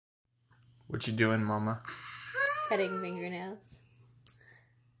What you doing, Mama? Cutting fingernails.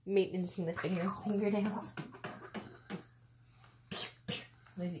 Maintaining the fingernails.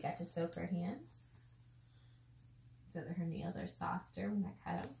 Lizzy got to soak her hands so that her nails are softer when I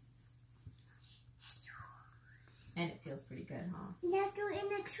cut them. And it feels pretty good, huh? Now do it in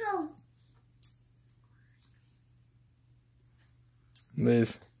the throat.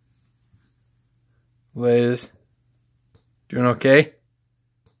 Liz. Doing okay?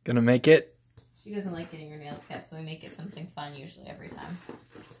 Gonna make it? She doesn't like getting her nails cut, so we make it something fun usually every time.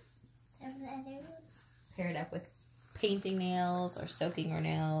 Pair it up with painting nails or soaking her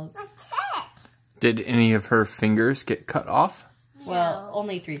nails. What's it? Did any of her fingers get cut off? Well,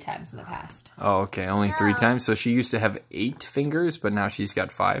 only 3 times in the past. Oh, okay. Only 3 times? So she used to have 8 fingers, but now she's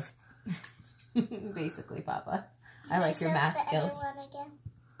got 5? Basically, Papa. I like your math skills.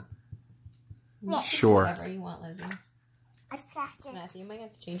 Yeah. Sure. Whatever you want, Lizzy. I cracked it. Matthew, you might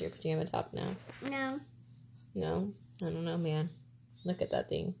have to change your pajama top now. No. No? I don't know, man. Look at that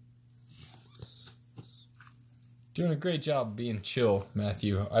thing. Doing a great job being chill,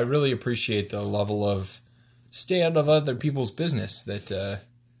 Matthew. I really appreciate the level of stay out of other people's business that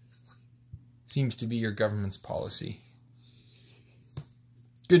seems to be your government's policy.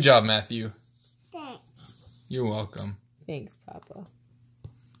 Good job, Matthew. Thanks. You're welcome. Thanks, Papa.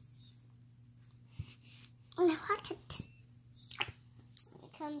 Now watch it. When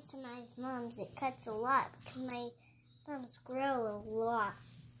it comes to my thumbs, it cuts a lot because my thumbs grow a lot.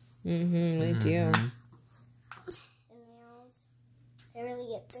 Mm-hmm, they do. The nails, they really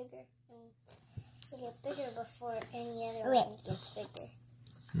get bigger. And they get bigger before any other one gets bigger.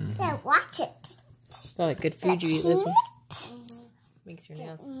 Yeah, watch it. Oh, like good food you eat, Lizzy. Mm-hmm. Makes your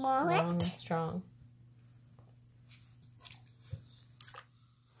nails More long and strong.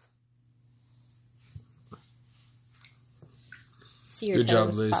 See your Good job,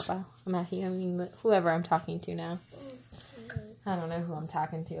 toes, Liz. Papa. Matthew, I mean, whoever I'm talking to now. I don't know who I'm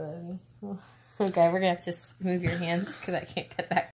talking to, Lizzy. Okay, we're going to have to move your hands because I can't cut that